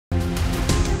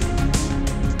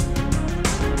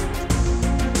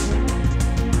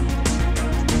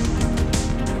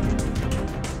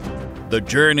The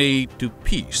journey to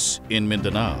peace in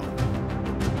Mindanao.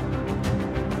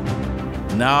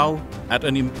 Now at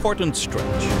an important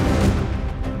stretch.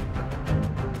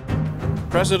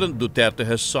 President Duterte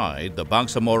has signed the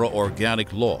Bangsamoro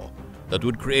Organic Law that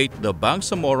would create the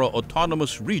Bangsamoro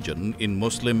Autonomous Region in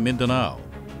Muslim Mindanao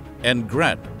and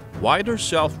grant wider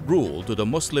self-rule to the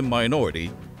Muslim minority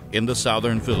in the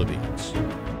southern Philippines.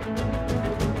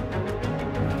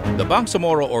 The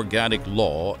Bangsamoro Organic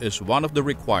Law is one of the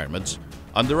requirements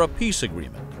under a peace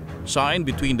agreement signed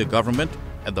between the government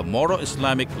and the Moro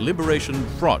Islamic Liberation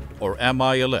Front, or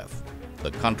MILF, the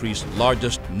country's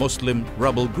largest Muslim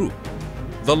rebel group.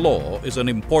 The law is an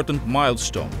important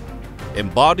milestone,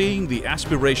 embodying the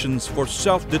aspirations for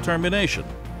self-determination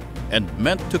and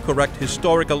meant to correct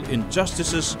historical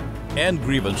injustices and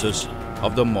grievances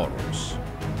of the Moros.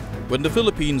 When the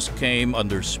Philippines came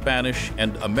under Spanish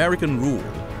and American rule,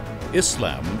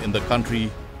 Islam in the country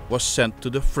was sent to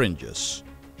the fringes.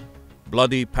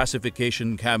 Bloody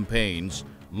pacification campaigns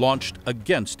launched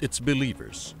against its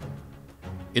believers.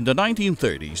 In the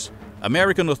 1930s,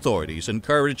 American authorities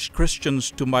encouraged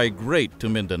Christians to migrate to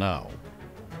Mindanao.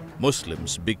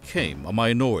 Muslims became a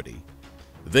minority,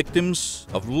 victims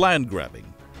of land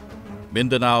grabbing.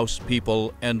 Mindanao's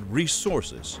people and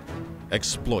resources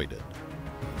exploited.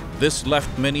 This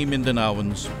left many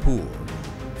Mindanaoans poor,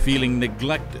 feeling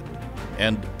neglected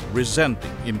and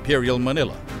resenting Imperial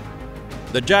Manila.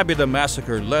 The Jabida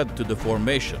massacre led to the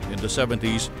formation in the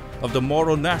 70s of the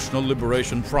Moro National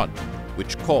Liberation Front,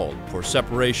 which called for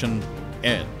separation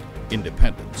and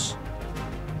independence.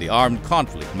 The armed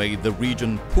conflict made the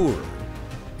region poorer,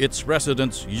 its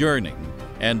residents yearning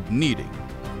and needing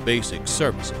basic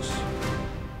services.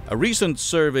 A recent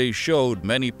survey showed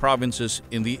many provinces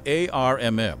in the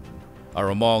ARMM are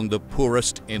among the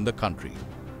poorest in the country.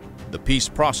 The peace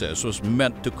process was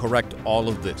meant to correct all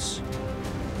of this,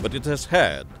 but it has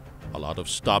had a lot of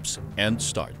stops and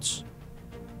starts.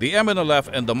 The MNLF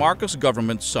and the Marcos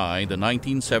government signed the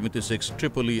 1976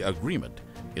 Tripoli Agreement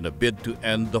in a bid to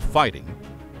end the fighting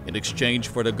in exchange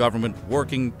for the government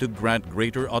working to grant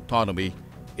greater autonomy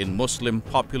in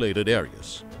Muslim-populated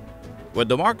areas. When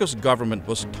the Marcos government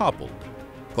was toppled,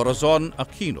 Corazon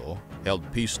Aquino held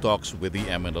peace talks with the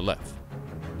MNLF.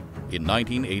 In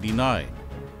 1989,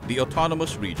 the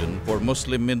Autonomous Region for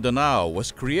Muslim Mindanao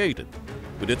was created,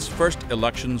 with its first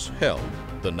elections held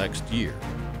the next year.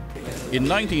 In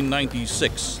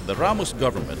 1996, the Ramos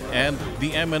government and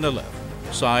the MNLF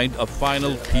signed a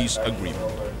final peace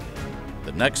agreement.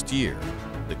 The next year,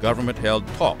 the government held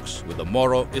talks with the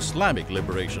Moro Islamic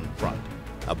Liberation Front,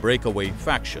 a breakaway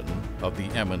faction of the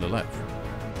MNLF.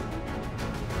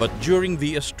 But during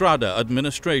the Estrada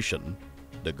administration,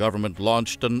 the government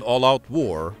launched an all-out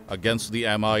war against the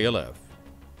MILF.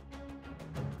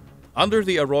 Under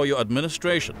the Arroyo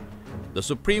administration, the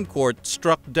Supreme Court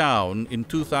struck down in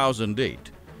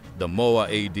 2008 the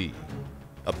MOA-AD,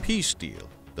 a peace deal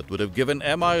that would have given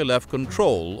MILF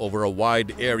control over a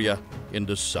wide area in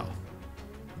the south.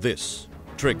 This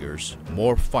triggers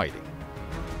more fighting.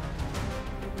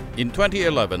 In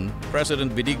 2011,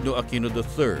 President Benigno Aquino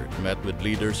III met with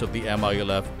leaders of the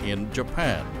MILF in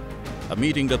Japan, a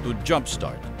meeting that would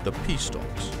jumpstart the peace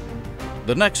talks.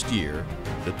 The next year,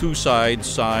 the two sides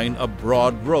signed a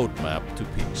broad roadmap to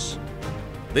peace.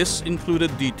 This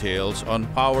included details on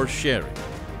power sharing,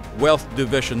 wealth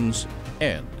divisions,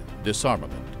 and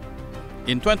disarmament.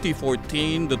 In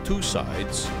 2014, the two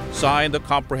sides signed a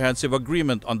comprehensive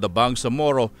agreement on the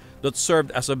Bangsamoro that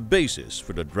served as a basis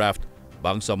for the draft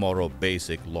Bangsamoro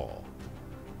Basic Law.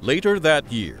 Later that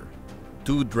year,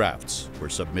 two drafts were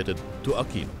submitted to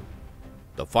Aquino.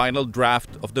 The final draft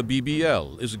of the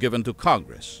BBL is given to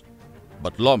Congress,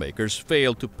 but lawmakers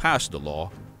failed to pass the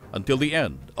law until the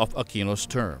end of Aquino's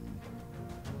term.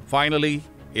 Finally,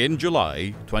 in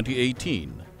July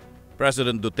 2018,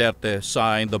 President Duterte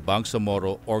signed the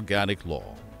Bangsamoro Organic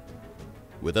Law.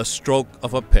 With a stroke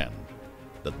of a pen,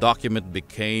 the document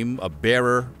became a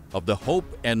bearer of the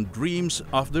hope and dreams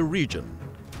of the region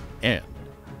and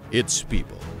its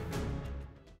people.